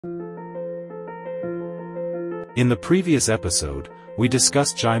In the previous episode, we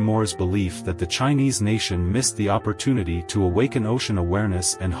discussed Jai Moore's belief that the Chinese nation missed the opportunity to awaken ocean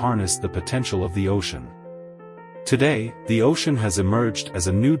awareness and harness the potential of the ocean. Today, the ocean has emerged as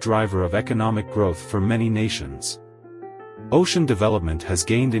a new driver of economic growth for many nations. Ocean development has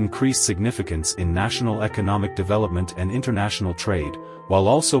gained increased significance in national economic development and international trade, while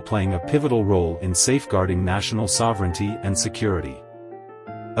also playing a pivotal role in safeguarding national sovereignty and security.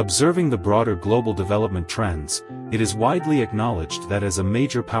 Observing the broader global development trends, it is widely acknowledged that as a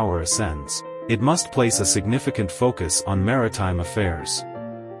major power ascends, it must place a significant focus on maritime affairs.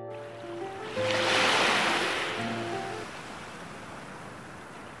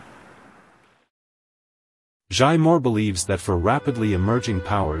 Jai Moore believes that for rapidly emerging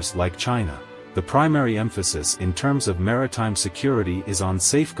powers like China, the primary emphasis in terms of maritime security is on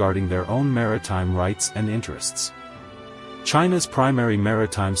safeguarding their own maritime rights and interests. China's primary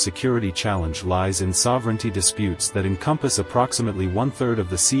maritime security challenge lies in sovereignty disputes that encompass approximately one-third of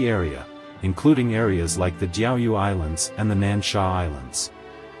the sea area, including areas like the Diaoyu Islands and the Nansha Islands.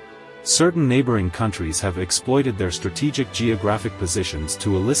 Certain neighboring countries have exploited their strategic geographic positions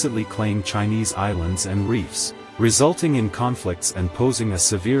to illicitly claim Chinese islands and reefs, resulting in conflicts and posing a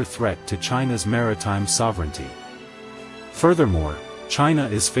severe threat to China's maritime sovereignty. Furthermore, China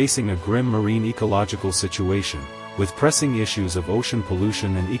is facing a grim marine ecological situation, with pressing issues of ocean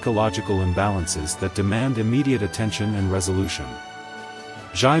pollution and ecological imbalances that demand immediate attention and resolution.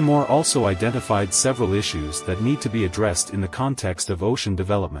 Jai Moore also identified several issues that need to be addressed in the context of ocean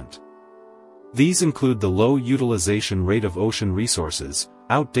development. These include the low utilization rate of ocean resources,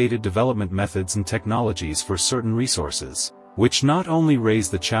 outdated development methods and technologies for certain resources, which not only raise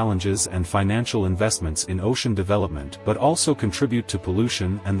the challenges and financial investments in ocean development but also contribute to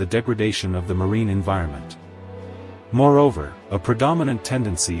pollution and the degradation of the marine environment. Moreover, a predominant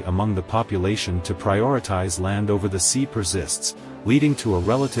tendency among the population to prioritize land over the sea persists, leading to a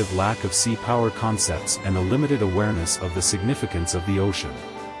relative lack of sea power concepts and a limited awareness of the significance of the ocean.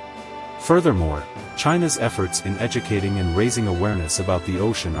 Furthermore, China's efforts in educating and raising awareness about the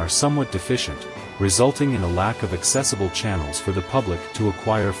ocean are somewhat deficient, resulting in a lack of accessible channels for the public to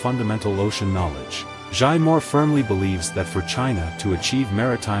acquire fundamental ocean knowledge. Jai Moore firmly believes that for China to achieve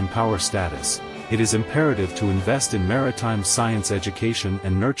maritime power status, it is imperative to invest in maritime science education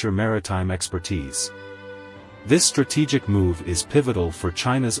and nurture maritime expertise. This strategic move is pivotal for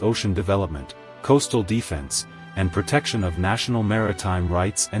China's ocean development, coastal defense, and protection of national maritime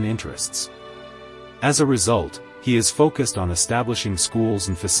rights and interests. As a result, he is focused on establishing schools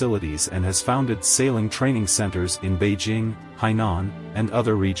and facilities and has founded sailing training centers in Beijing, Hainan, and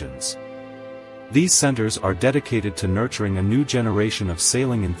other regions. These centers are dedicated to nurturing a new generation of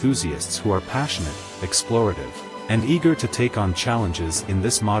sailing enthusiasts who are passionate, explorative, and eager to take on challenges in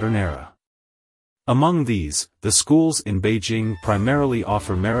this modern era. Among these, the schools in Beijing primarily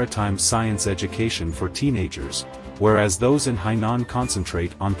offer maritime science education for teenagers, whereas those in Hainan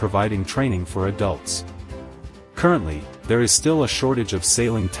concentrate on providing training for adults. Currently, there is still a shortage of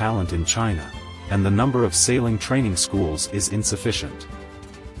sailing talent in China, and the number of sailing training schools is insufficient.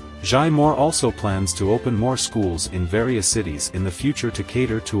 Jai Moore also plans to open more schools in various cities in the future to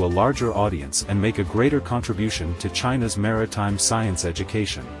cater to a larger audience and make a greater contribution to China's maritime science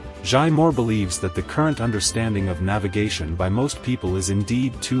education. Jai Moore believes that the current understanding of navigation by most people is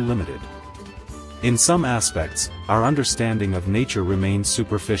indeed too limited. In some aspects, our understanding of nature remains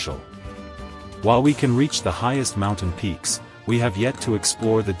superficial. While we can reach the highest mountain peaks, we have yet to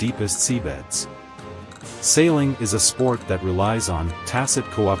explore the deepest seabeds. Sailing is a sport that relies on tacit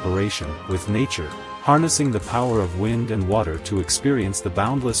cooperation with nature, harnessing the power of wind and water to experience the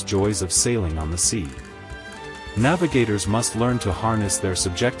boundless joys of sailing on the sea. Navigators must learn to harness their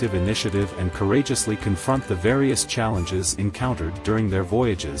subjective initiative and courageously confront the various challenges encountered during their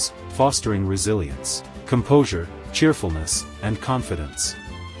voyages, fostering resilience, composure, cheerfulness, and confidence.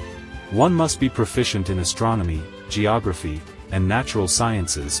 One must be proficient in astronomy, geography, and natural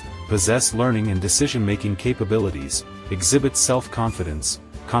sciences, possess learning and decision-making capabilities, exhibit self-confidence,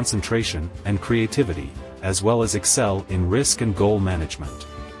 concentration, and creativity, as well as excel in risk and goal management.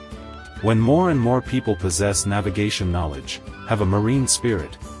 When more and more people possess navigation knowledge, have a marine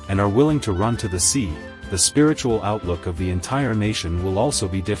spirit, and are willing to run to the sea, the spiritual outlook of the entire nation will also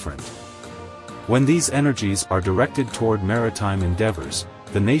be different. When these energies are directed toward maritime endeavors,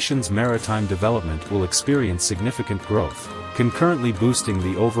 the nation's maritime development will experience significant growth, concurrently boosting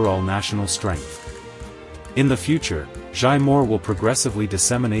the overall national strength. In the future, Jai Moore will progressively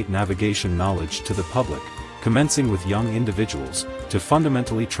disseminate navigation knowledge to the public, commencing with young individuals, to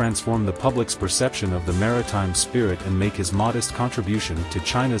fundamentally transform the public's perception of the maritime spirit and make his modest contribution to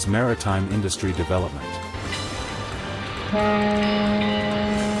China's maritime industry development.